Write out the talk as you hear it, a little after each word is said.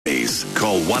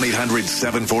Call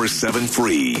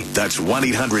 1-800-747-FREE. That's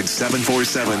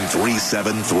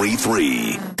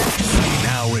 1-800-747-3733.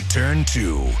 Now return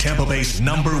to Tampa Bay's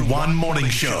 #1 morning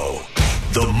show,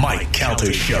 The Mike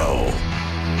Calta Show.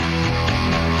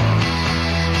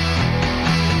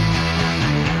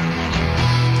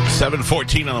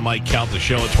 $7:14 on the Mike Calta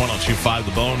Show at 102.5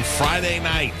 The Bone. Friday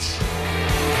night.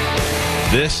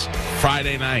 This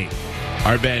Friday night,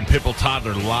 our band Pitbull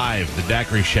Toddler live, the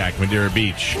Daiquiri Shack, Madeira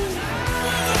Beach.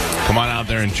 Come on out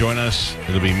there and join us.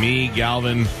 It'll be me,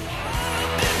 Galvin,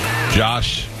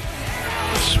 Josh,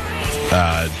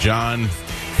 John,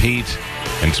 Pete,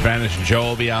 and Spanish and Joe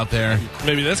will be out there.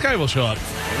 Maybe this guy will show up.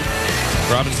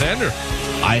 Robin Zander.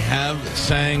 I have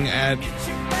sang at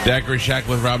Daiquiri Shack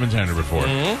with Robin Zander before.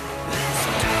 Mm-hmm.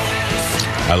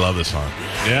 I love this song.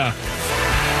 Yeah.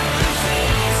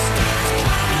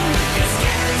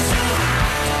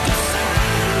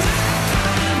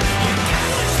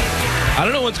 I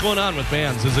don't know what's going on with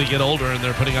bands as they get older and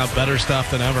they're putting out better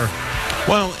stuff than ever.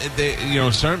 Well,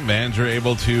 certain bands are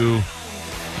able to,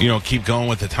 keep going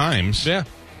with the times. Yeah.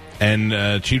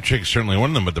 And Cheap Trick's certainly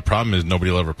one of them, but the problem is nobody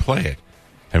will ever play it.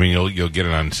 I mean, you'll get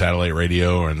it on satellite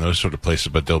radio or in those sort of places,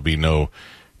 but there'll be no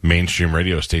mainstream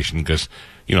radio station because,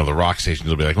 the rock stations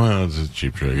will be like, well, this is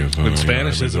Cheap Trick. In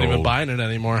Spanish isn't even buying it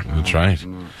anymore. That's right.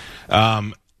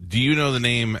 Do you know the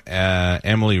name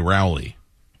Emily Rowley?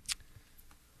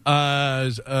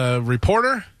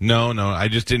 Reporter? No. I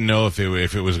just didn't know if it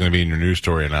was going to be in your news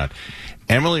story or not.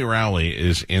 Emily Rowley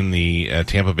is in the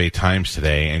Tampa Bay Times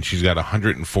today, and she's got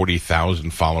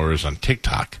 140,000 followers on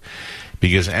TikTok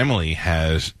because Emily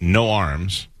has no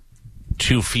arms,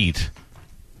 2 feet,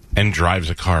 and drives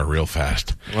a car real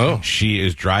fast. Oh. She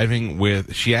is driving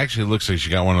she actually looks like she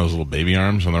got one of those little baby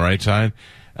arms on the right side.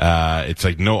 It's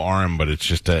like no arm, but it's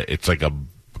like a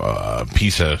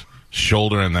piece of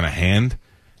shoulder and then a hand.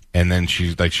 And then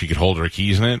she could hold her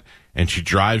keys in it, and she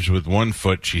drives with one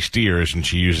foot, she steers, and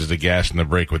she uses the gas and the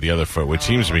brake with the other foot, which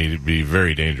seems to me to be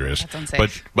very dangerous. That's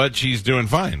unsafe. But she's doing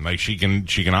fine. Like she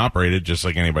can operate it just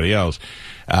like anybody else.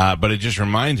 But it just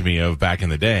reminds me of back in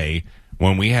the day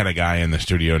when we had a guy in the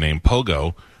studio named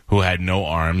Pogo who had no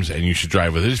arms and used to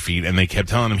drive with his feet, and they kept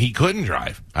telling him he couldn't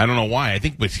drive. I don't know why. I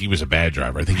think he was a bad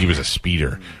driver. I think he was a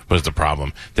speeder was the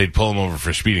problem. They'd pull him over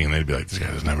for speeding, and they'd be like, this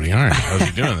guy doesn't have any arms. How's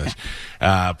he doing this?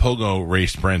 Pogo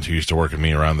raced Brent, who used to work with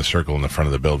me, around the circle in the front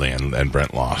of the building, and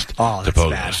Brent lost to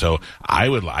Pogo. Bad. So I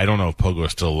don't know if Pogo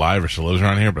is still alive or still lives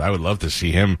around here, but I would love to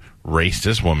see him race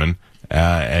this woman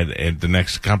at the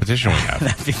next competition we have.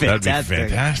 That'd be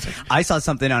fantastic. I saw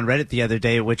something on Reddit the other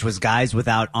day, which was guys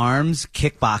without arms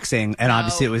kickboxing, and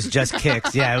obviously it was just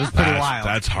kicks. Yeah, it was pretty wild.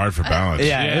 That's hard for balance.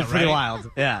 Yeah, it was pretty wild.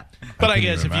 Yeah. But I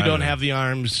guess if you don't have the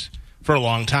arms for a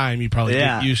long time, you probably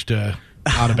get used to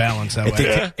how to balance that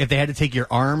way. If they had to take your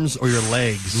arms or your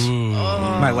legs.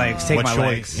 My legs. Take my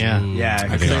legs. Yeah. Yeah.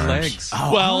 I think their arms. legs.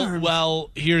 Oh, Well,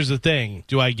 here's the thing.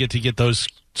 Do I get to get those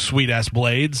sweet-ass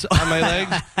blades on my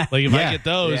legs? Like, if I get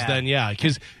those, then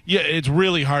because it's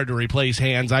really hard to replace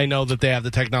hands. I know that they have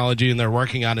the technology and they're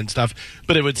working on it and stuff,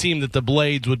 but it would seem that the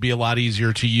blades would be a lot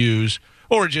easier to use,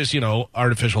 or just,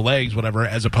 artificial legs, whatever,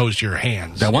 as opposed to your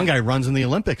hands. That one guy runs in the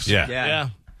Olympics. Yeah.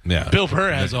 Bill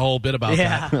Burr has a whole bit about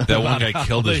that. That one guy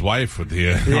killed his wife with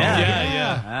the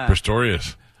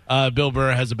Pistorius. Bill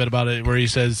Burr has a bit about it where he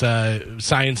says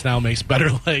science now makes better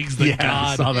legs than God.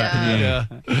 I saw that. Yeah.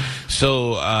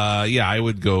 So I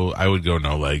would go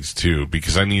no legs too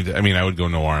because I would go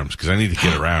no arms because I need to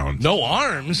get around. No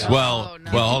arms? Well,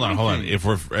 hold on. If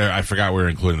I forgot we were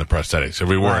including the prosthetics. If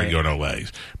we were, I'd go no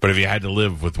legs. But if you had to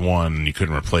live with one and you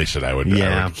couldn't replace it, I would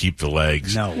keep the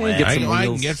legs. No way. I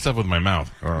can get stuff with my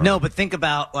mouth. No, but think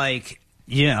about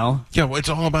Yeah, well, it's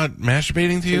all about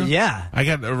masturbating to you. Yeah, I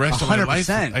got the rest of my life.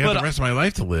 I got the rest of my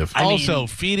life to live. Also,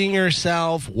 feeding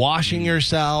yourself, washing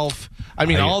yourself.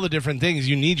 All the different things.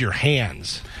 You need your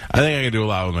hands. I think I can do a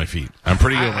lot with my feet. I'm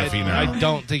pretty good with my feet now. I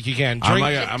don't think you can. I'm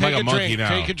like a monkey now.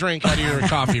 Take a drink out of your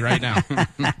coffee right now.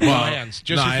 Hands.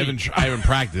 Just I haven't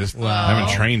practiced. I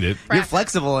haven't trained it. You're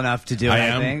flexible enough to do it.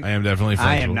 I think. I am definitely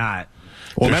flexible. I am not.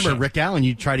 Well, remember, Rick Allen,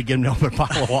 you tried to get him to open a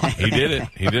bottle of water. He did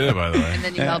it, by the way. And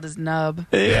then you held his nub.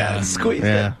 Yeah, squeeze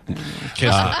it.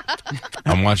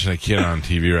 I'm watching a kid on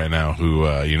TV right now who,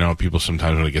 people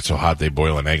sometimes when it gets so hot, they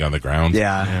boil an egg on the ground.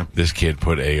 Yeah. This kid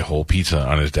put a whole pizza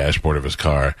on his dashboard of his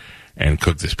car and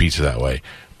cooked this pizza that way.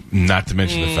 Not to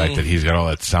mention the fact that he's got all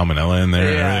that salmonella in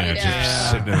there and everything. It's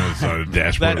just sitting in his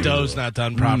dashboard. That dough's not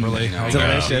done properly.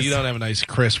 Delicious. You don't have a nice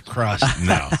crisp crust.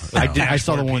 No. I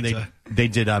saw the one they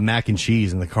did mac and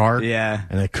cheese in the car. Yeah.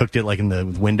 And they cooked it in the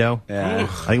window. Yeah. I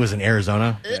think it was in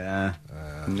Arizona. Yeah.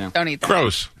 No. Don't eat that.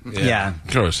 Gross. Yeah.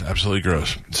 Gross. Absolutely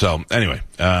gross. So, anyway.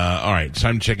 All right. It's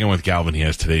time to check in with Galvin. He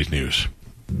has today's news.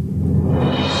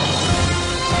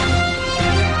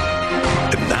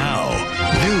 And now,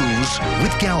 news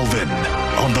with Galvin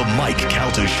on the Mike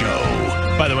Calta Show.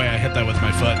 By the way, I hit that with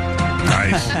my foot.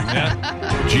 Nice.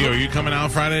 Yeah. Gio, are you coming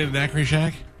out Friday to Daiquiri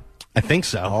Shack? I think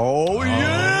so. Oh,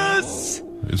 yes.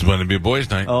 It's going to be a boys'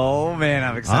 night. Oh, man,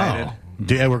 I'm excited.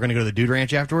 We're going to go to the Dude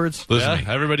Ranch afterwards? Listen,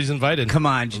 Yeah, everybody's invited. Come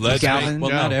on, Let's Galvin. Well,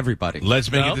 not everybody.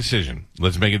 let's make No? a decision.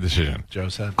 Let's make a decision. Joe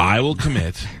said. I will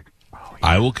commit.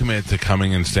 I will commit to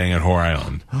coming and staying at Whore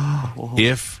Island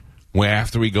if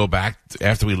after we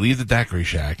leave the Daiquiri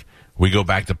Shack, we go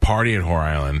back to party at Whore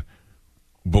Island.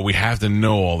 But we have to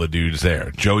know all the dudes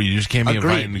there. Joe, you just can't be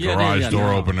inviting garage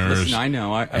door openers. Listen, I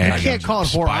know. You can't call it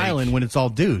Whore Spike. Island when it's all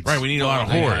dudes. Right, we need a lot of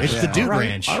whores. It's the Dude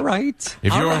Ranch. All right.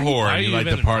 If you're a All whore Why and are you you like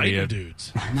even to party inviting at...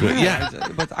 dudes? Yeah.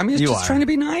 But I mean, it's You just are. trying to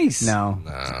be nice. No.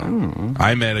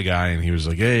 I met a guy and he was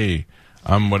like, hey,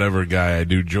 I'm whatever guy. I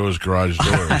do Joe's Garage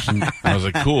Doors. I was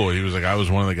like, cool. He was like, I was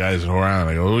one of the guys at Whore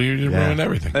Island. I go, oh, you just ruined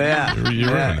everything. Yeah. You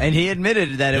ruined it. And he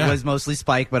admitted that it was mostly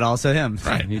Spike, but also him.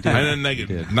 Right. He did. And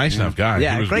then nice enough guy.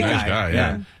 Yeah, he was great a nice guy. guy.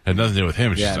 Yeah. Had nothing to do with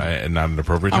him. It's just not an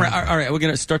appropriate All time. right. We're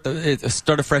going to start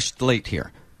a fresh slate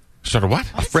here. Start a what?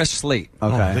 A fresh slate. Oh,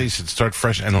 Okay. they said start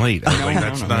fresh and late. I was like,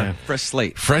 that's not fresh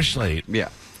slate. fresh slate. Yeah.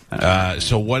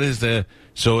 So what is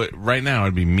right now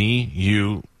it'd be me,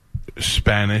 you,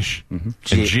 Spanish, and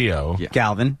Gio, Yeah.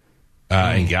 Galvin.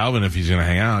 and Galvin if he's going to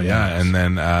hang out. Yeah, and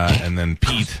then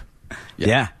Pete.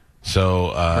 Yeah.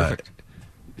 So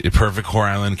perfect Whore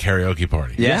Island karaoke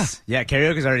party. Yes. Yeah,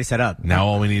 karaoke's already set up. Now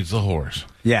all we need is the whores.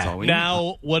 Yeah.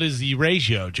 Now, what is the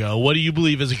ratio, Joe? What do you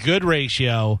believe is a good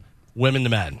ratio, women to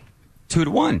men? 2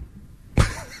 to 1.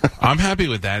 I'm happy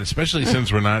with that, especially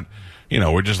since we're not,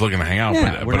 we're just looking to hang out.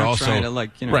 Yeah, but we're not also, trying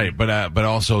to, right? But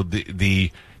also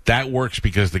the that works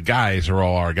because the guys are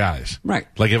all our guys. Right.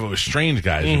 Like if it was strange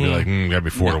guys, it'd be like gotta be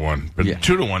 4 to 1, but 2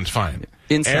 to 1's fine.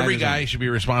 Insiders Every guy only. should be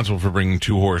responsible for bringing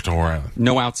 2 whores to Whore Island.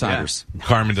 No outsiders.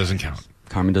 Carmen doesn't count.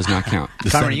 Carmen does not count.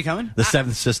 Carmen, are you coming? The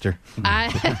seventh sister.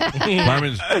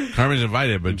 Carmen's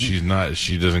invited, but she's not.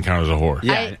 She doesn't count as a whore.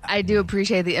 Yeah. I do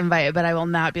appreciate the invite, but I will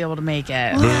not be able to make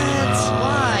it. She's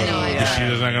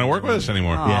not going to work with us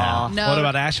anymore. Yeah. No, What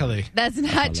about Ashley? that's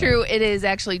not true. It is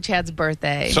actually Chad's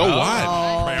birthday. So what?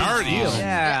 Priorities.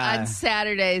 Yeah. On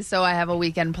Saturday, so I have a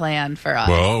weekend planned for us.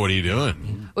 Well, what are you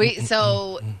doing? Yes,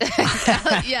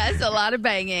 a lot of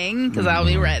banging because I'll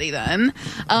be ready then.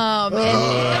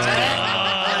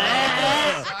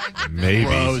 Maybe.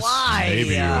 Why?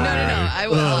 Maybe. No, I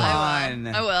will. on.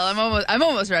 I will. I'm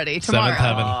almost ready tomorrow. Seventh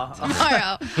heaven.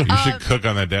 Tomorrow. You should cook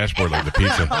on that dashboard like the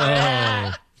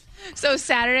pizza. So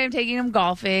Saturday, I'm taking him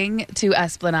golfing to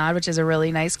Esplanade, which is a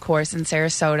really nice course in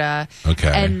Sarasota.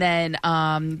 Okay. And then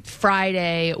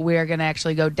Friday, we're going to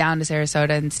actually go down to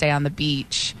Sarasota and stay on the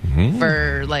beach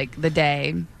for like the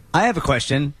day. I have a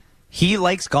question. He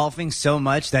likes golfing so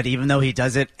much that even though he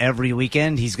does it every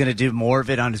weekend, he's going to do more of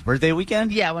it on his birthday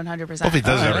weekend? Yeah, 100%. Well, if he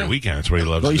does it every weekend, it's what he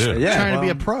loves to do. He's trying to be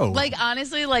a pro. Like,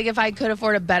 honestly, like, if I could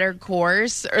afford a better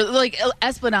course, or, like,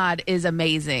 Esplanade is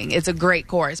amazing. It's a great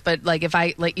course. But, like, if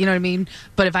I, like, you know what I mean?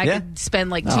 But if I could spend,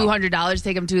 like, $200 to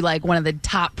take him to, like, one of the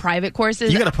top private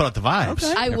courses. You got to put out the vibes.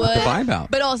 I would. the vibe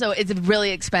out. But also, it's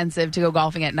really expensive to go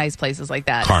golfing at nice places like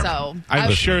that. Carmen. So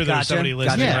I'm sure there's Gotcha. somebody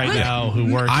listening Gotcha. right now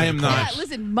who works. I in am the not- course.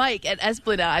 listen, Mike at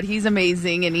Esplanade, he's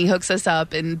amazing, and he hooks us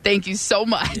up, and thank you so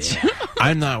much.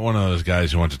 I'm not one of those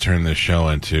guys who want to turn this show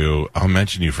into, I'll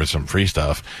mention you for some free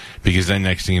stuff, because then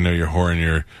next thing you know, you're whoring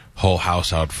your whole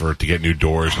house out to get new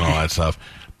doors and all that stuff.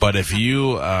 But if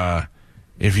you're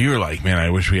like, man, I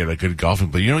wish we had a good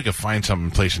golfing, but you know, you could find something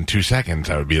place in 2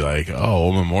 seconds, I would be like, oh,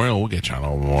 Old Memorial, we'll get you on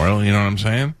Old Memorial. You know what I'm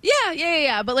saying? Yeah.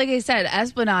 But like I said,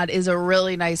 Esplanade is a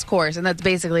really nice course, and that's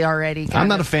basically already I'm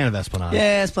not a fan of Esplanade.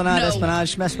 Yeah, Esplanade, No. Esplanade,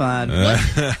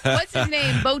 Schmesplanade. What's his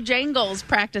name? Bojangles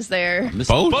practice there.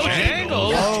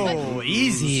 Bojangles. Oh,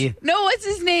 easy. No, what's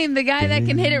his name? The guy that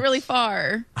can hit it really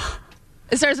far.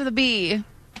 It starts with a B.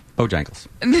 Bojangles.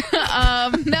 No.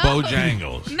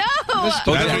 Bojangles. No. That's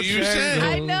what you said.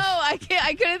 I know. I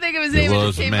couldn't think of his name. There It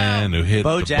was just a came man out. who hit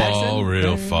Bo the Jackson? ball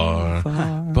real far,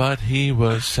 but he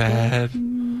was sad.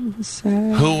 Who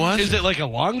was Is it? it like a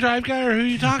long drive guy, or who are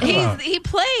you talking about? He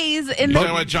plays in You the.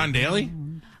 talking about John Daly?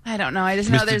 I don't know. I just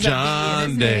know Mr. there's John a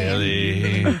B in his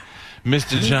name. Daly.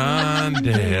 Mr. John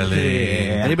Daly.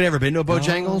 Anybody ever been to a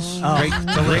Bojangles?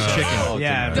 Great chicken.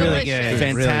 Yeah, Delicious. really good.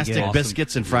 Fantastic Really good.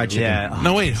 biscuits and fried chicken. Yeah.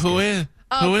 No, wait, who is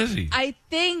he? I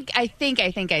think. I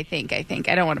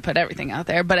don't want to put everything out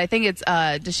there, but I think it's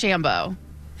DeChambeau.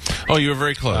 Oh, you were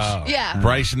very close. Yeah.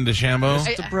 Bryson DeChambeau?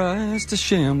 Mr. Bryce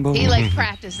DeChambeau. He like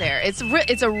practiced there. It's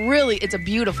a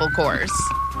beautiful course.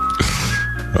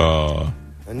 Oh.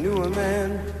 I knew a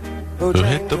man Who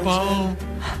hit the ball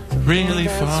really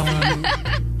far.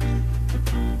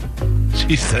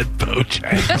 She said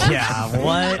Bojangles. Yeah,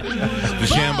 what?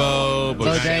 DeChambeau,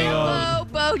 Bojangles.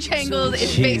 Bojangles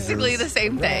is basically the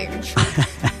same thing.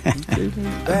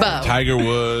 Bo. Tiger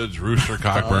Woods, Rooster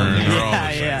Cockburn. They're all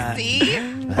the same. Yeah. See?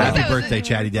 Happy birthday,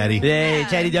 Chatty Daddy. Yay,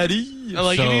 Chatty Daddy.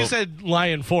 Like So- if you said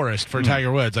Lion Forest for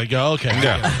Tiger Woods, I'd go, okay.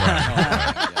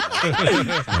 Yeah.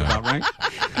 About right.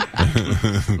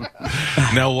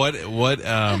 Now, what,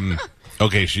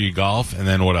 okay, so you golf, and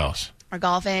then what else? We're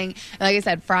golfing. And like I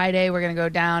said, Friday we're going to go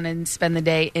down and spend the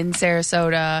day in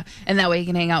Sarasota. And that way you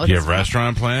can hang out with You us. have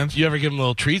restaurant plans? You ever give them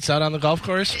little treats out on the golf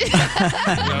course? You know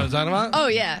what I'm talking about? Oh,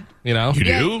 yeah. You know? You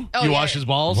Yeah. do? Oh, You yeah. wash his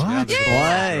balls? What? What?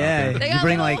 Yeah. They You got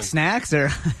bring little- like snacks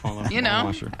or? You know.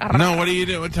 Washer. No, what do you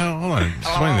do? Hold on.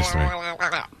 Explain this to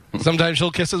me. Sometimes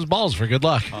she'll kiss his balls for good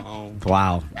luck. Oh.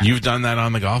 Wow. You've done that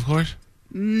on the golf course?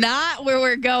 Not where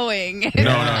we're going.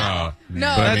 No. No,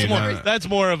 But I That's mean, that's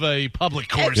more of a public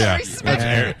course. Yeah, Respect-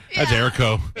 that's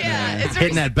Airco. Yeah, it's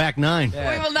Hitting that back nine. We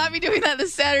will not be doing that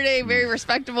this Saturday. Very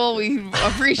respectable. We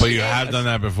appreciate But you it. have done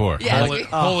that before. Yeah.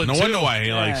 Hole in No two. wonder why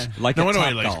he likes. Like no a wonder why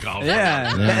he Top likes Golf. golf.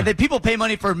 Yeah. The people pay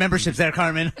money for memberships there,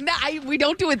 Carmen. No, we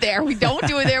don't do it there. We don't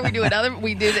do it there. We do it other.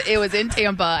 We did. It was in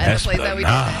Tampa at the place that we did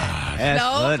it.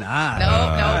 No,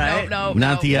 no.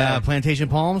 Not the Plantation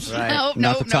Palms? Right. No,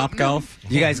 Not the Top Golf.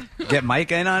 You guys get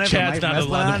Mike in on it? Chad's Mike not allowed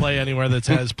to Esplanade? play anywhere that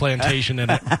has plantation in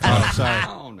it. Oh, sorry.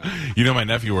 Oh, no. You know, my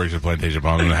nephew works at Plantation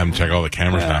Palm. I'm going to have him check all the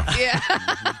cameras now. Yeah.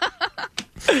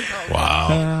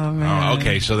 Wow.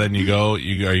 Okay, so then you go. Are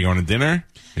you going to dinner?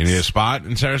 You need a spot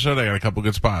in Sarasota? I got a couple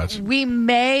good spots. We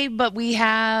may, but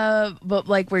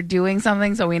we're doing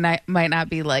something, so we might not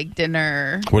be like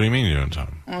dinner. What do you mean you're doing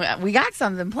something? We got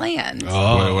something planned.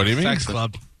 What do you mean? Sex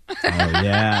club. Oh,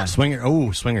 yeah.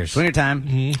 Swingers. Swinger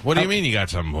time. What do you mean you got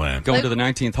something planned? Going to the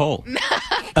 19th hole.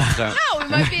 So, No, we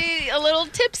might be a little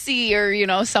tipsy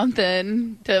or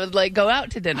something to like go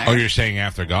out to dinner. Oh, you're saying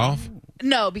after golf?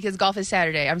 No, because golf is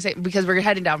Saturday. I'm saying because we're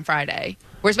heading down Friday.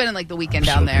 We're spending like the weekend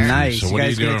down there. Nice. So You what are you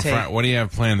guys doing? gonna take- What do you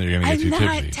have planned that you're going to get I'm too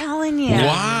not tipsy? telling you.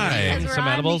 Why? Because we're Some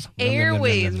on edibles? the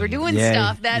airways. We're doing Yeah.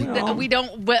 stuff that we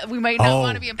don't. We might not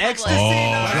want to be in public. ecstasy.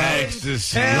 Oh,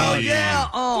 ecstasy. Hell yeah.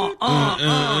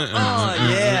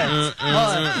 Yes.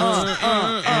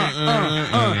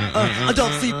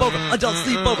 Adult sleepover. Adult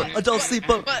sleepover. Adult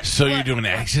sleepover. But- So you're doing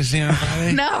ecstasy on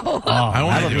Friday? No. I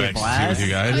want That'll to do be a ecstasy blast. with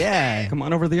you guys. Yeah. come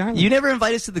on over to the island. You never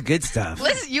invite us to the good stuff.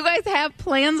 Listen, you guys have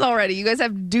plans already. You guys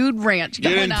have Dude Ranch You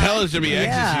going didn't on. tell us to be ecstasy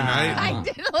Yeah. night. I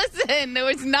didn't listen. No,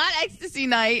 it's not ecstasy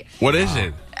night. What is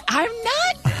it? I'm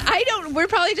not. I don't. We're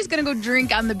probably just gonna go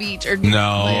drink on the beach or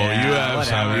No, Yeah, you have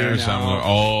some. whatever. You have some.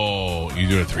 Oh, you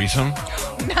do a threesome? No.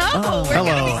 Oh, we're hello.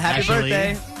 gonna be Happy Actually-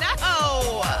 birthday.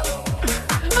 No.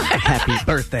 Happy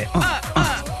birthday.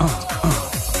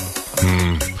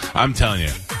 I'm telling you.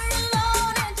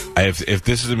 If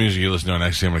this is the music you listen to on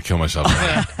ecstasy, I'm going to kill myself.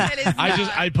 It is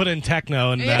not. I put in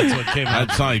techno and that's what came out.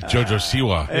 That's not like JoJo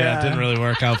Siwa. Yeah, it didn't really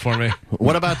work out for me.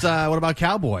 What about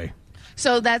Cowboy?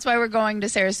 So that's why we're going to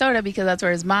Sarasota because that's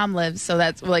where his mom lives. So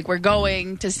that's like we're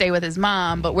going to stay with his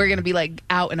mom, but we're gonna be like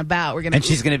out and about. We're gonna And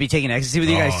she's going to be taking ecstasy with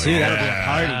you guys, Oh, too. yeah. That'll be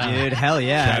a party, dude. Hell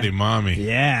yeah. Daddy, mommy.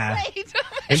 Yeah.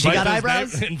 She Invite got those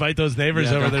eyebrows? invite those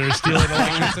neighbors over that are stealing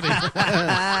electricity.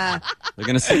 They're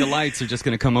going to see the lights. They're just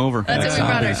going to come over. That's where we brought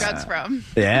our obvious. drugs from.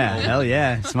 Yeah. Hell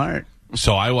yeah. Smart.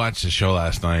 So I watched a show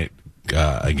last night,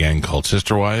 again, called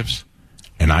Sister Wives,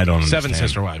 and I don't understand. 7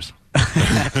 sister wives.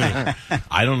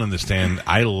 I don't understand.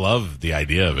 I love the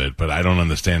idea of it, but I don't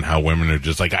understand how women are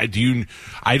just like, I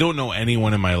don't know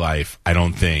anyone in my life, I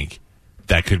don't think,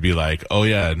 that could be like, oh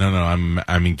yeah, no,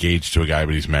 I'm engaged to a guy,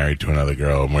 but he's married to another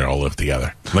girl, and we all live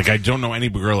together. Like, I don't know any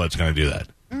girl that's going to do that.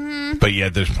 Mm-hmm. But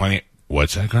yet, there's plenty.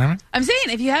 What's that, Carmen? I'm saying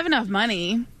if you have enough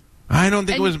money, I don't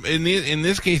think it was in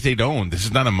this case. They don't. This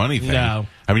is not a money thing. No.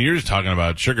 I mean, you're just talking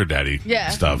about sugar daddy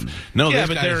stuff. No, Yeah, this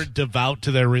but guy's- they're devout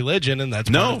to their religion, and that's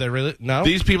part of their religion. No,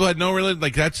 These people had no religion.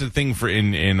 Like, that's the thing for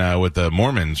in with the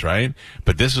Mormons, right?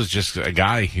 But this was just a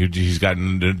guy who had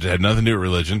nothing to do with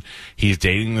religion. He's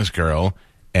dating this girl,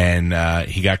 and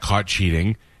he got caught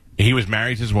cheating. He was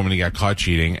married to this woman. He got caught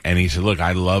cheating, and he said, "Look,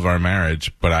 I love our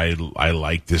marriage, but I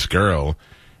like this girl,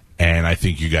 and I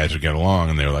think you guys would get along."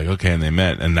 And they were like, "Okay," and they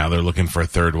met, and now they're looking for a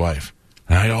third wife.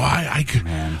 And I go,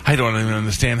 I don't even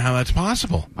understand how that's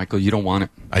possible. Michael, you don't want it.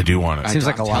 I do want it. Seems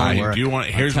like a lot of I work. do want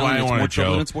it. Here's I'm why I telling you, want it, it's more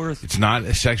trouble Joe. than it's worth. It's not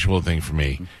a sexual thing for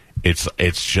me. It's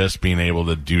just being able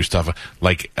to do stuff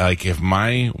like if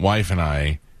my wife and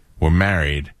I were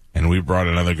married and we brought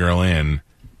another girl in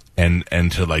and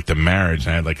to like the marriage,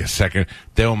 and I had like a second.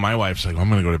 Then when my wife's like, I'm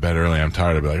going to go to bed early, I'm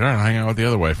tired, I'd be like, all right, I'll hang out with the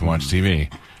other wife and watch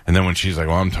TV. And then when she's like,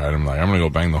 well, I'm tired, I'm like, I'm going to go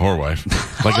bang the whore wife.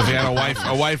 Like if you had a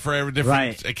wife for every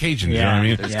different occasion, you know what I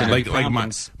mean? Like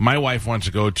my wife wants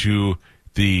to go to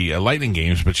the Lightning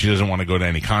games, but she doesn't want to go to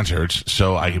any concerts.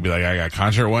 So I could be like, I got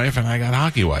concert wife and I got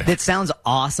hockey wife. That sounds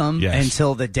awesome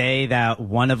until the day that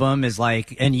one of them is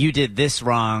like, and you did this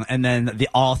wrong, and then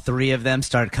all three of them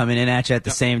start coming in at you at the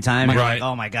same time. And you're like,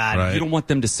 oh my God. Right. You don't want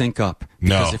them to sync up.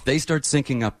 Because if they start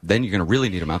syncing up, then you're going to really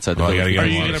need them outside the building. Are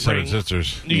you going to bring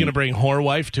sisters? You going to bring whore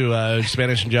wife to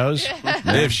Spanish and Joe's?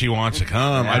 If she wants to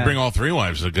come, I'd bring all three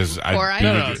wives because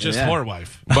just whore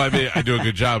wife. But I do a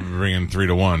good job of bringing 3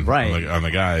 to 1 on the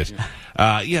guys. Like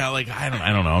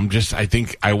I don't know. I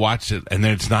think I watched it, and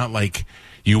then it's not like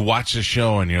you watch the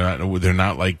show and they're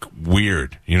not like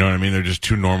weird. You know what I mean? They're just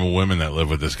two normal women that live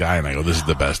with this guy, and I go, this is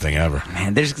the best thing ever.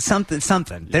 Man, there's something. There's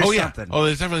something. Oh,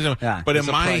 there's definitely something. Yeah. But in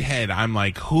my head, I'm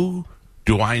like, who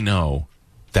do I know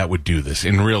that would do this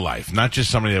in real life? Not just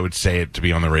somebody that would say it to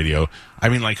be on the radio. I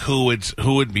mean, like, who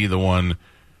would be the one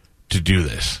to do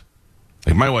this?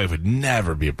 Like, my wife would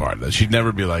never be a part of that. She'd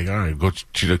never be like, all right, go.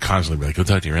 She'd constantly be like, go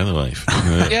talk to your other wife.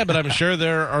 Yeah, but I'm sure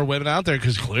there are women out there,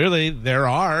 because clearly there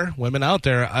are women out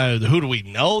there. Who do we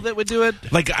know that would do it?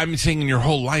 Like, I'm saying in your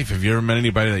whole life, have you ever met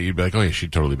anybody that you'd be like, oh, yeah,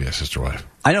 she'd totally be a sister wife?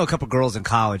 I know a couple girls in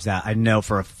college that I know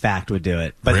for a fact would do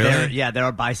it. But really?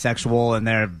 they're bisexual and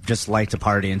they're just like to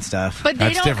party and stuff. But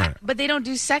that's different. But they don't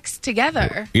do sex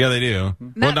together. Yeah, they do.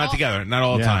 Not together. Not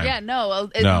all the time. Yeah,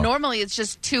 no. Normally it's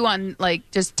just two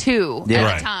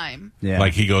at a time. Yeah.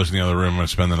 Like he goes in the other room and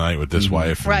spend the night with this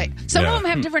wife. Right. Some of them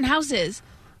have different houses.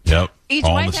 Yep.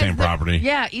 All on the same property.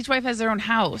 Yeah, each wife has their own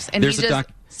house. And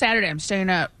Saturday I'm staying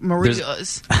at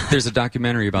Maria's. There's a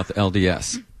documentary about the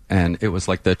LDS. And it was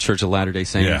like the Church of Latter-day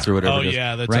Saints or whatever. Oh,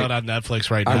 yeah, that's out on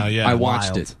Netflix right now. I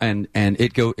watched it, and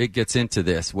it gets into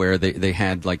this where they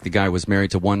had, like, the guy was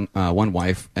married to one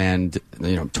wife, and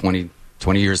 20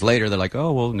 years later they're like,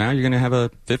 oh well, now you're going to have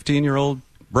a 15-year-old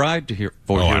bride to hear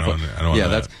for. I don't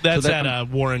that's at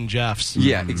Warren Jeffs.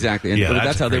 Yeah, exactly. And,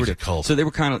 that's how they were. Cult. So they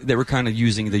were kind of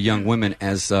using the young women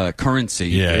as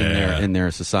currency in their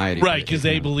society. Right, because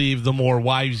they believe the more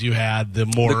wives you had, the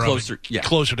more closer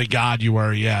to God you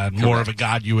were. Yeah, and more of a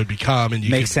God you would become. And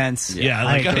makes sense. Yeah,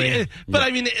 I agree. But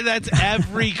I mean, that's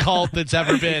every cult that's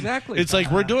ever been. Exactly. It's like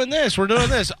we're doing this.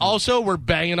 Also, we're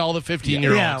banging all the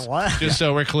 15-year-olds. Yeah, what? Just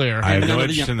so we're clear. I have no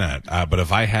interest in that. But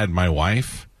if I had my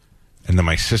wife, and then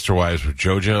my sister wives were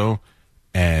JoJo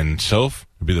and Soph,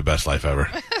 it'd be the best life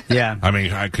ever. Yeah. I mean,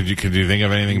 could you think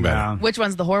of anything better? Which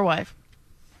one's the whore wife?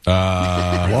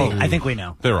 I think we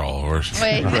know. They're all whores.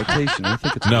 Wait. Rotation. I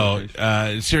think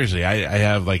it's seriously, I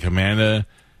have like Amanda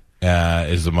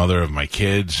is the mother of my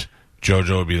kids.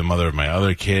 JoJo would be the mother of my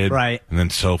other kid. Right. And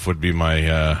then Soph would be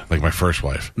my my first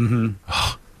wife. Mm-hmm.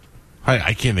 Oh,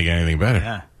 I can't think of anything better.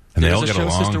 Yeah. And There's they all get a show,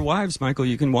 along. Sister Wives, Michael.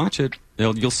 You can watch it.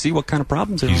 You'll see what kind of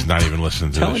problems. He's not even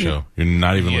listening to the show. You're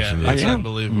not even listening to the show. show.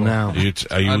 Unbelievable. No.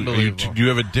 Do you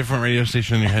have a different radio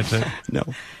station in your headset? No.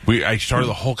 I started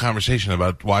the whole conversation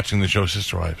about watching the show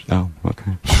Sister Wives. Oh,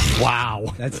 okay.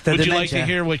 Wow. That's the Would you dementia. like to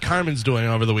hear what Carmen's doing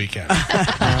over the weekend? Go back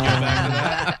to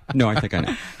that. No, I think I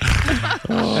know.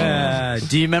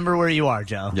 Do you remember where you are,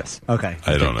 Joe? Yes. Okay.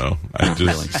 I don't know.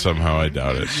 Somehow I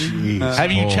doubt it.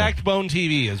 Have you checked Bone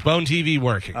TV? Is Bone TV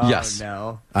working? Yes.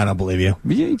 No. I don't believe you.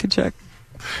 Yeah, you can check.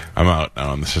 I'm out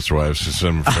now on the Sister Wives. So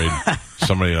I'm afraid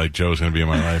somebody like Joe's going to be in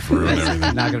my life and ruin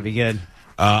everything. Not going to be good.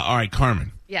 All right,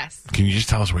 Carmen. Yes. Can you just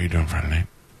tell us what you're doing Friday night?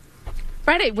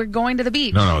 Friday, we're going to the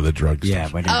beach. No, the drug Yeah.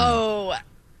 stuff. Oh,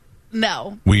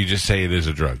 no. Will you just say it is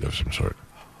a drug of some sort?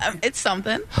 It's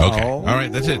something. Okay. All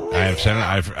right, that's it.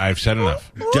 I've said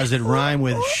enough. Does it rhyme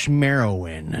with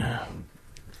schmerowin?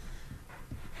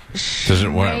 Does it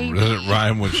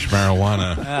rhyme with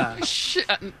marijuana?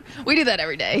 We do that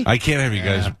every day. I can't have you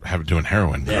guys doing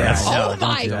heroin. Yeah. Oh, No,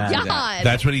 my God.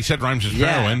 That's what he said rhymes with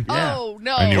heroin. Yeah. Oh,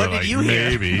 no. And you What were did like, you hear?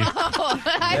 maybe.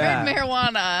 I heard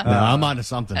marijuana. No, I'm onto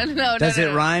something. No, Does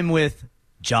it rhyme with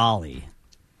jolly?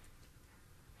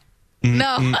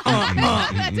 No.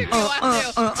 That took me a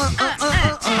while, too.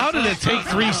 How did it take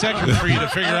 3 seconds for you to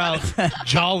figure out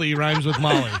Jolly rhymes with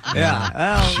Molly? Yeah.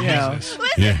 Well, Jesus.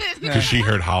 Yeah, because she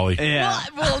heard Holly. Yeah.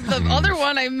 Well, the other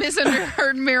one, I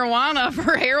misheard marijuana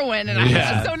for heroin,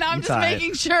 and so now I'm just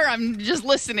making sure I'm just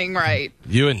listening right.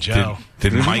 You and Joe.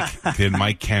 Did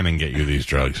Mike Cannon get you these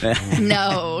drugs?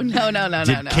 No.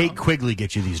 Did Kate Quigley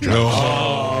get you these drugs?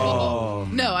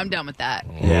 No, I'm done with that.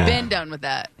 Yeah. Been done with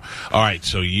that. All right,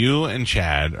 so you and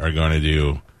Chad are going to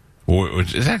do,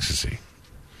 which is ecstasy.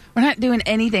 We're not doing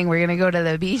anything. We're going to go to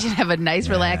the beach and have a nice,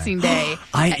 relaxing day.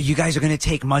 You guys are going to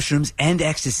take mushrooms and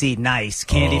ecstasy. Nice.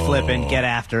 Candy flipping. Get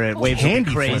after it. Waves will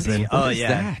be crazy. Flipping. Oh, What is yeah.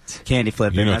 that? Candy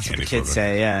flipping. You know That's candy what the kids flipping.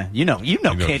 say, yeah. You know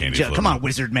candy flipping. Come on,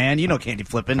 wizard man. You know candy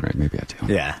flipping. All right, maybe I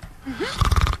do. Yeah.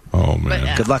 Oh, man. But,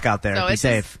 yeah. Good luck out there. So Be it's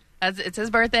safe. It's his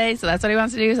birthday, so that's what he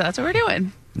wants to do, so that's what we're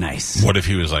doing. Nice. What if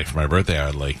he was like, for my birthday, I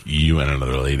would like you and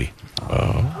another lady?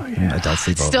 Adult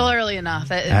sleepover. Still early enough.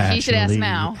 He should ask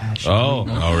now. Oh,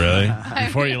 really?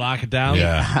 Before you lock it down?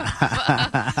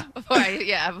 Yeah. Before I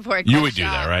You call would do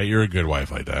shot. that, right? You're a good wife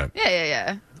like that.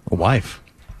 Yeah. A wife.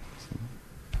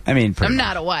 I mean, I'm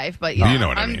not a wife, but You know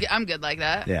what I mean. I'm good like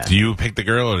that. Yeah. Do you pick the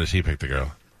girl or does he pick the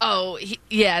girl? Oh,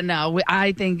 no.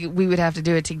 I think we would have to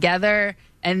do it together,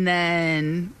 and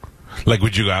then Like,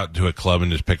 would you go out to a club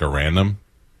and just pick a random?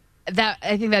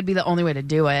 I think that'd be the only way to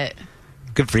do it.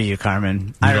 Good for you,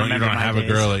 Carmen. You don't have a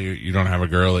girl that you don't have a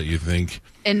girl that you think.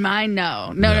 In mine,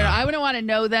 no. I wouldn't want to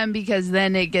know them because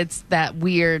then it gets that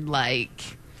weird, like,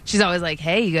 she's always like,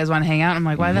 hey, you guys want to hang out? I'm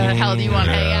like, why the hell do you want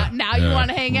to hang out? Now you want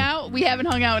to hang out? We haven't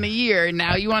hung out in a year.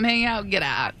 Now you want to hang out? Get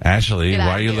out. Ashley, Get why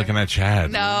out are you here. looking at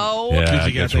Chad? No. Yeah, Because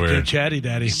you got that's the weird. good chatty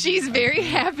daddy. She's very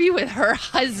happy with her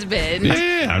husband.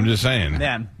 Yeah, I'm just saying.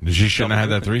 Yeah. She shouldn't have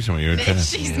had that threesome with you and Chad.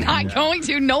 She's not going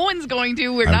to. No one's going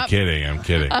to. I'm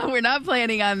kidding. We're not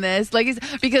planning on this. Like,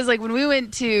 because like when we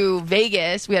went to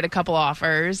Vegas, we had a couple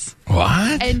offers,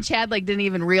 What? and Chad like didn't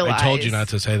even realize. I told you not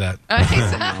to say that.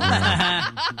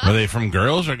 Were they from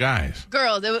girls or guys?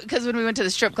 Girls, because when we went to the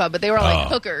strip club, but they were like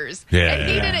hookers. Yeah, and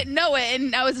he yeah. didn't know it,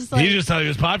 and I was just like, He just thought he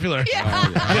was popular. yeah.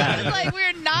 I was like,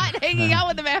 we're not hanging out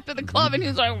with him after the club, and he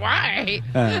was like, why?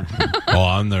 Well,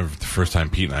 on the first time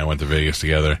Pete and I went to Vegas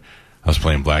together, I was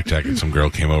playing blackjack and some girl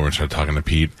came over and started talking to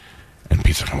Pete. And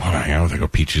Pete's like, I want to hang out with her. I go,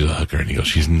 Pete, she's a hooker. And he goes,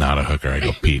 she's not a hooker. I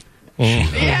go, Pete,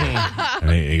 she's a hooker.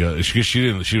 And he goes,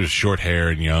 she was short hair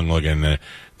and young looking. And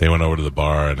they went over to the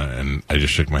bar and I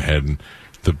just shook my head. And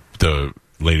the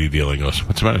lady dealing goes,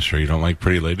 what's the matter, sir? You don't like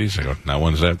pretty ladies? I go, not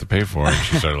ones I have to pay for. And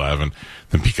she started laughing.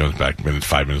 Then Pete comes back, and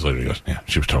 5 minutes later, he goes, yeah,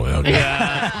 she was totally ugly.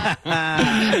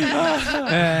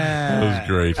 That was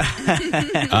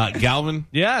great. Galvin?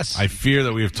 Yes. I fear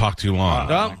that we have talked too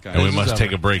long. And we This is must take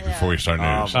over. a break before we start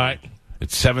news. All right.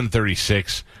 It's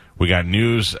 7:36. We got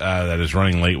news that is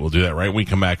running late. We'll do that right when we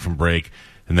come back from break.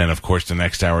 And then, of course, the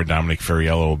next hour, Dominic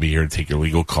Ferriello will be here to take your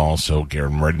legal calls. So get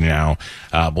them ready now.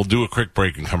 We'll do a quick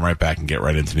break and come right back and get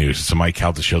right into news. It's the Mike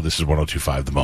Calta Show. This is 102.5 The Mo.